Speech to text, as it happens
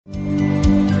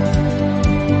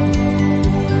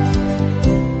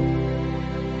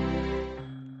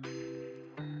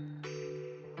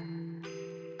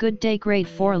Good day grade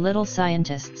 4 little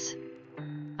scientists.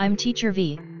 I'm teacher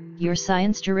Vhie, your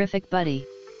science terrific buddy.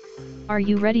 Are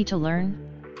you ready to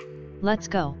learn? Let's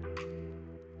go.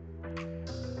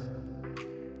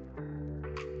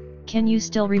 Can you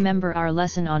still remember our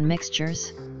lesson on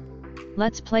mixtures?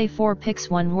 Let's play 4 picks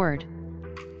 1 word.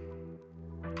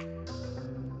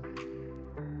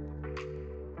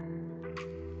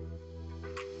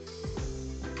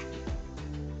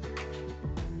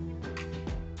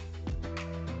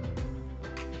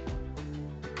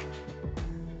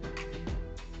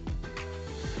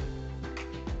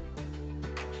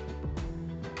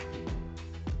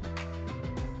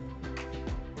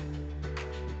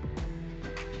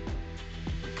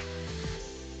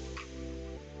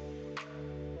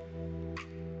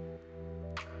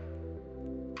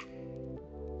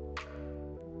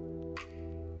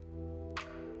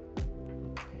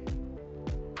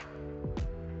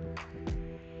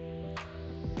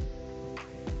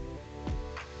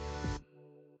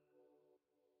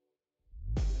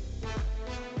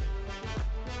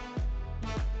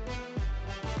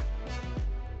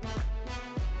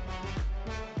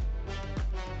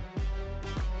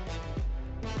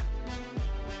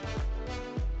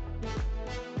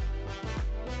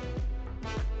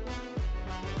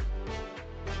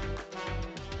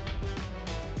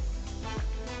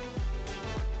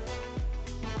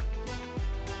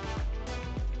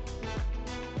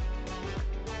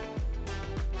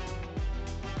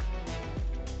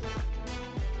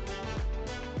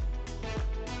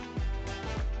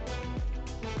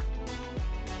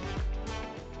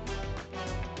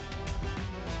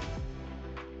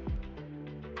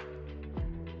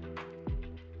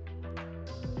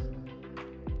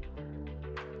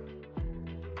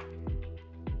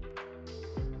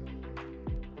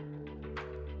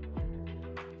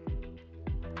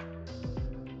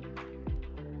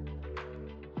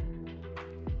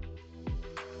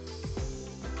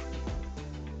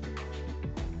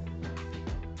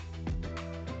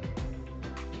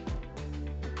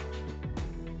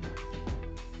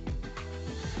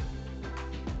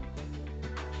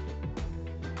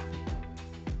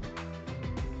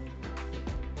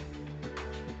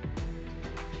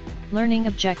 Learning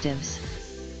objectives.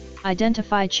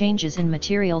 Identify changes in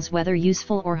materials whether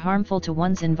useful or harmful to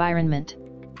one's environment.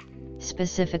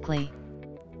 Specifically,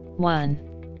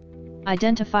 1.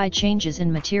 Identify changes in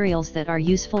materials that are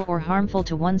useful or harmful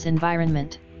to one's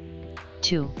environment.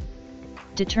 2.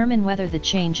 Determine whether the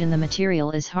change in the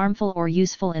material is harmful or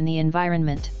useful in the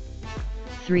environment.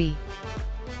 3.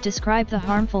 Describe the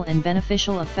harmful and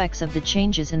beneficial effects of the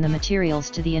changes in the materials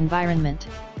to the environment.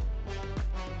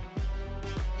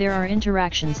 There are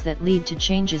interactions that lead to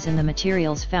changes in the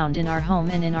materials found in our home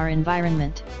and in our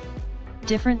environment.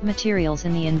 Different materials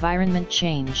in the environment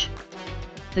change.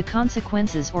 The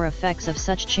consequences or effects of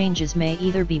such changes may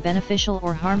either be beneficial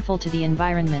or harmful to the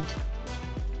environment.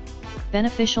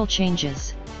 Beneficial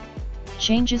changes.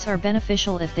 Changes are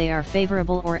beneficial if they are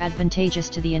favorable or advantageous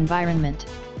to the environment.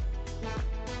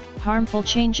 Harmful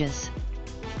changes.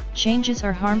 Changes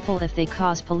are harmful if they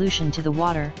cause pollution to the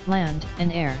water, land,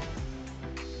 and air.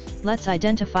 Let's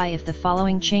identify if the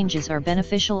following changes are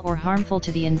beneficial or harmful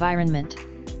to the environment.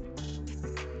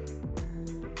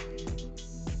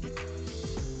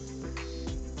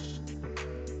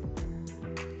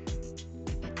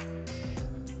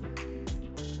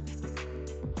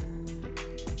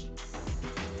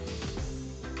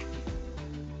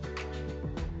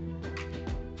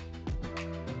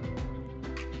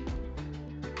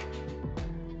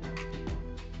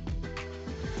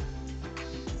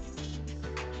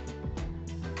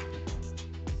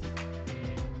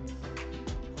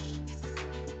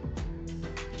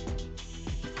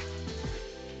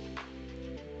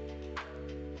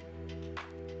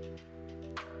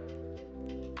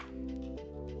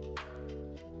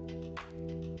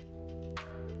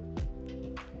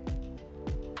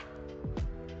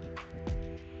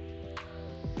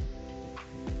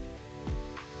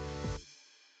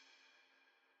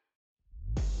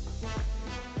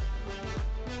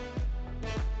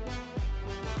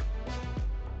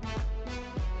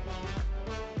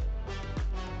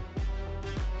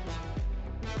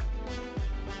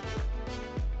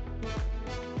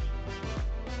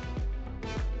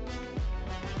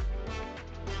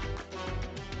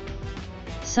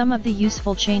 Some of the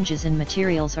useful changes in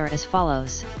materials are as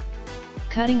follows.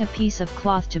 Cutting a piece of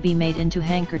cloth to be made into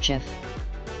handkerchief.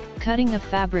 Cutting of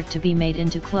fabric to be made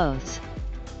into clothes.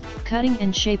 Cutting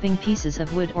and shaping pieces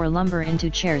of wood or lumber into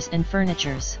chairs and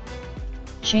furnitures.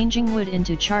 Changing wood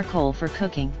into charcoal for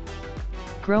cooking.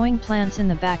 Growing plants in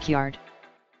the backyard.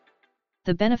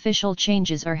 The beneficial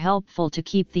changes are helpful to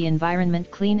keep the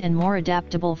environment clean and more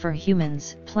adaptable for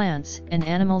humans, plants, and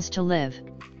animals to live.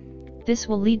 This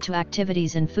will lead to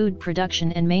activities in food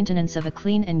production and maintenance of a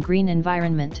clean and green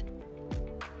environment.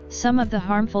 Some of the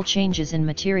harmful changes in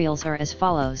materials are as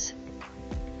follows: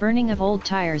 burning of old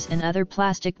tires and other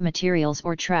plastic materials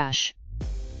or trash,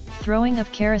 throwing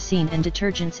of kerosene and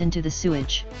detergents into the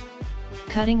sewage,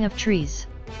 cutting of trees,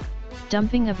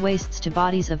 dumping of wastes to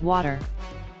bodies of water,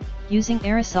 using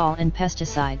aerosol and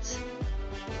pesticides.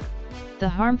 The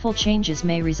harmful changes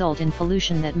may result in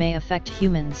pollution that may affect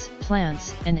humans,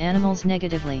 plants, and animals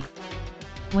negatively.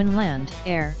 When land,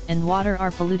 air, and water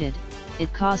are polluted,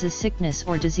 it causes sickness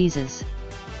or diseases.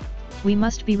 We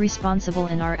must be responsible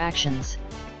in our actions.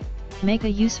 Make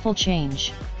a useful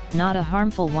change, not a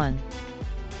harmful one.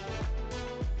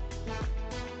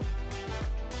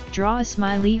 Draw a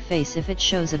smiley face if it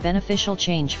shows a beneficial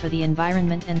change for the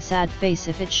environment and sad face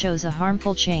if it shows a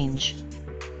harmful change.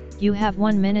 You have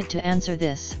 1 minute to answer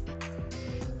this.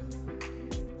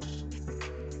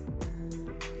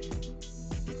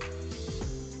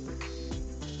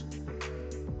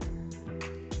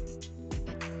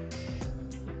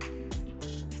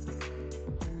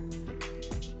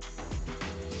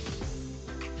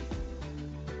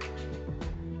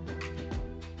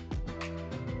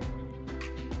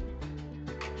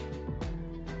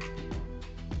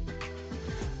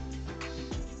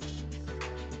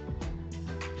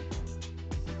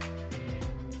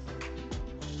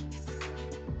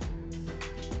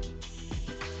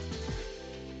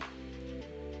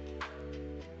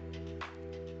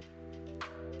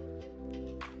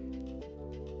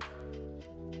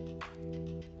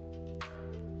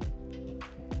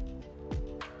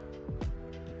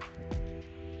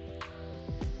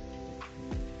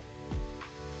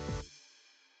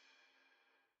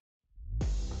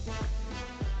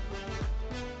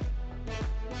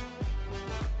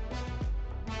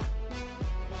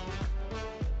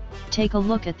 Take a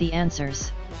look at the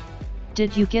answers.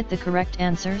 Did you get the correct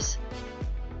answers?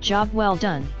 Job well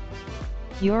done.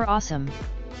 You're awesome.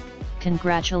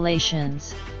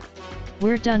 Congratulations.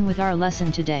 We're done with our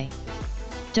lesson today.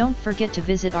 Don't forget to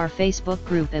visit our Facebook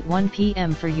group at 1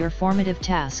 p.m. for your formative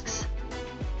tasks.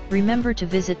 Remember to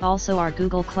visit also our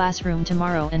Google Classroom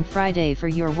tomorrow and Friday for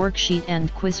your worksheet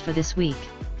and quiz for this week.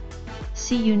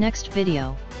 See you next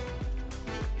video.